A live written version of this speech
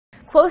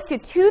Close to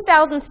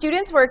 2,000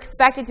 students were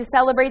expected to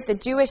celebrate the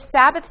Jewish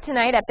Sabbath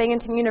tonight at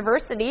Binghamton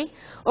University.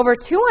 Over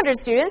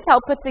 200 students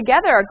helped put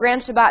together a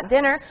Grand Shabbat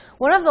dinner,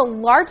 one of the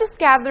largest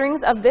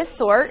gatherings of this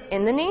sort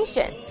in the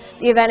nation.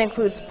 The event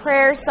includes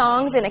prayer,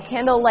 songs, and a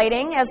candle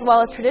lighting, as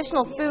well as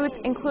traditional foods,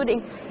 including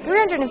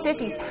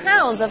 350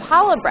 pounds of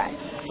challah bread.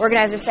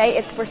 Organizers say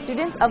it's for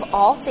students of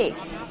all faiths.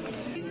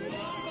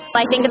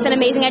 I think it's an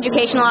amazing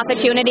educational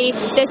opportunity.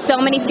 There's so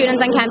many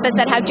students on campus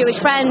that have Jewish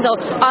friends or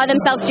are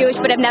themselves Jewish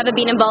but have never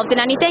been involved in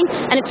anything,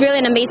 and it's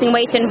really an amazing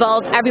way to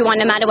involve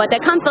everyone no matter what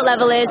their comfort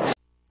level is.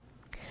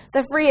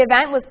 The free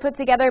event was put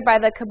together by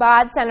the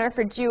Chabad Center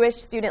for Jewish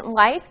Student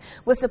Life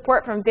with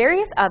support from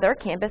various other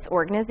campus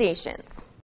organizations.